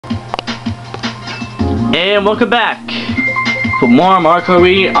And welcome back for more Kart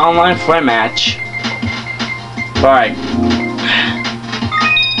Wii online friend match. Alright.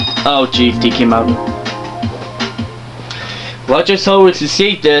 Oh geez, he came out. Let's just hope we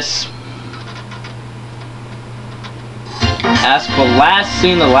succeed this. As for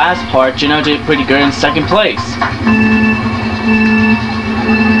the last part, Gino did pretty good in second place.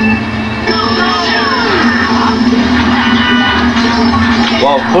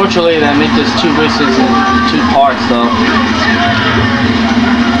 Well, fortunately, they make this two races in two parts, though.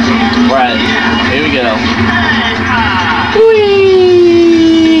 Right, here we go. Whee!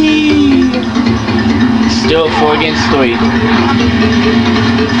 Still 4 against 3.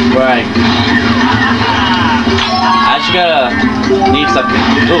 Right. I just gotta need something.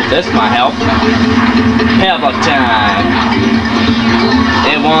 Ooh, this might help. Padlock time.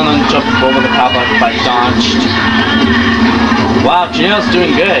 And one of them jumped over the padlock if I dodged. Wow, Janelle's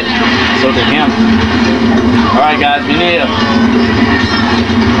doing good. So did him. Alright guys, we need a...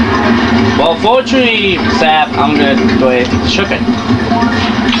 Well, fortunately, Sap, I'm gonna go ahead and shook it.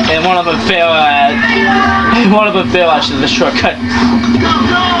 And one of them failed at... the shortcut.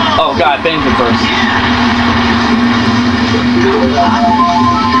 Oh god, Benjamin first.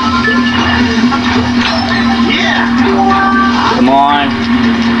 Come on.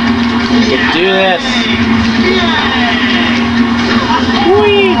 We can do this.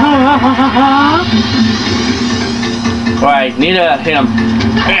 Right, need to hit him.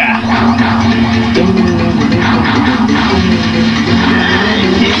 Yeah.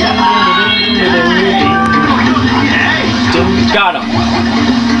 Got him.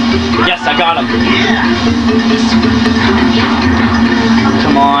 Yes, I got him.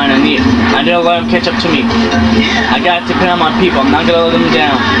 Come on, I need to let him catch up to me. I gotta depend on my people. I'm not gonna let them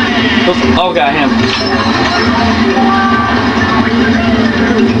down. Oh, got him.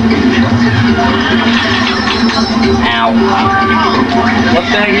 Ow. What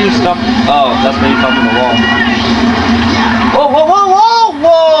the heck are you stuck? Oh, that's when you come from the wall. Whoa, whoa, whoa,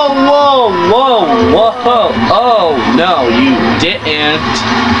 whoa, whoa, whoa, whoa, whoa. Oh, no, you didn't.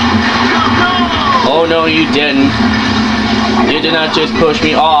 Oh, no, you didn't. You did not just push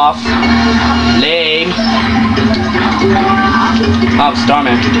me off. Lame. Oh,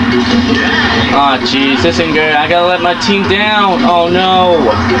 Starman. Oh, jeez, this isn't good. I gotta let my team down. Oh, no.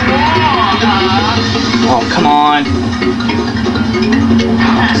 Oh, come on.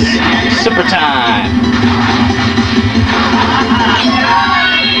 Super time.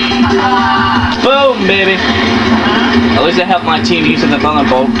 Boom, baby. At least I helped my team using the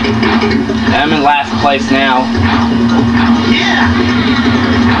thunderbolt. I'm in last place now.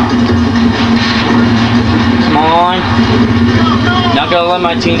 Come on. Not gonna let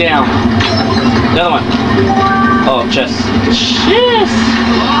my team down. The other one. Oh, chest. Yes.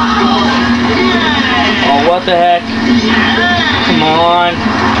 Oh, what the heck? Come on.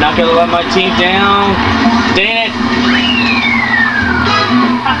 Not gonna let my team down. Dang it.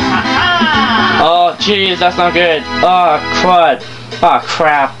 Oh, jeez, that's not good. Oh, crud. Oh,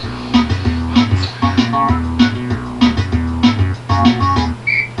 crap.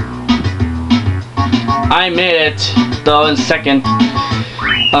 I made it, though, in second.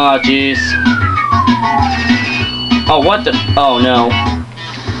 Oh, jeez. Oh, what the? Oh, no.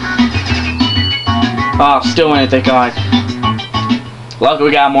 Oh, still winning, thank God.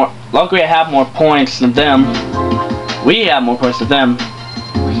 Luckily I have more points than them. We have more points than them.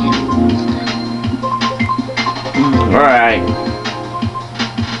 Alright.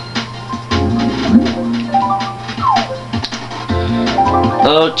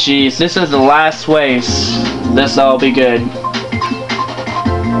 Oh jeez, this is the last race. This all be good.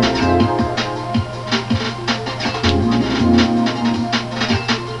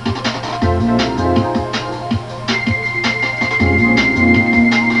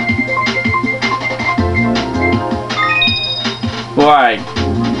 Right.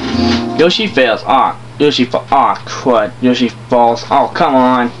 Yoshi fails. Ah, Yoshi falls. Ah, crud. Yoshi falls. Oh, come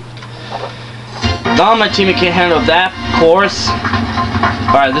on. Now my teammate can't handle that course.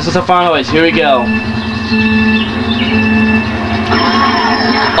 Alright, this is the final race. Here we go.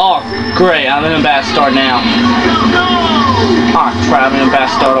 Oh, great. I'm in a bad start now. Ah, crap. I'm in a bad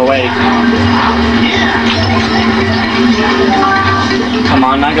start away. Come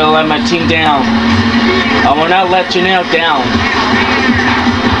on, I'm not gonna let my team down. I will not let Janelle down.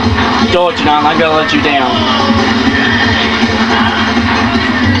 Don't, Janelle, I'm not gonna let you down.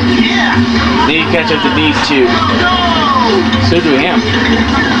 Need to catch up to these two. So do him.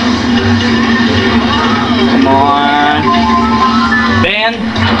 Come on. man.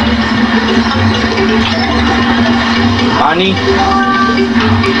 I need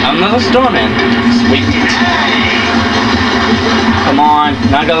another Starman. Sweet. Come on,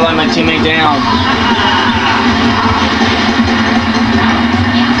 not gonna let my teammate down.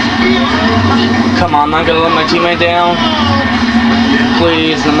 Come on, not gonna let my teammate down.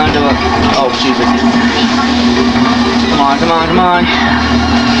 Please, I'm not gonna. Oh, Jesus. Come on, come on, come on.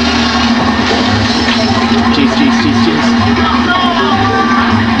 Jeez, jeez, jeez, jeez.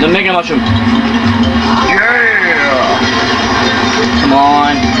 The Mega Mushroom. Yeah! Come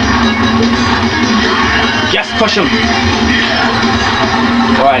on. Yes, push him.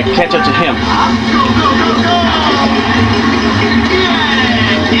 Alright, catch up to him.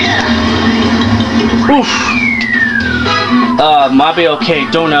 Oof. Might be okay,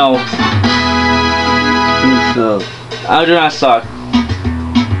 don't know. I do not suck.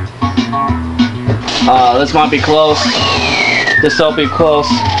 This might be close. This will be close.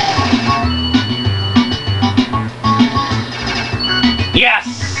 Yes!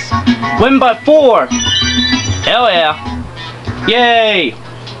 Win by 4! Hell yeah! Yay!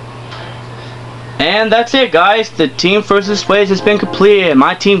 And that's it, guys. The team versus phase has been completed.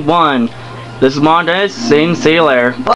 My team won. This is Mondes saying see you later.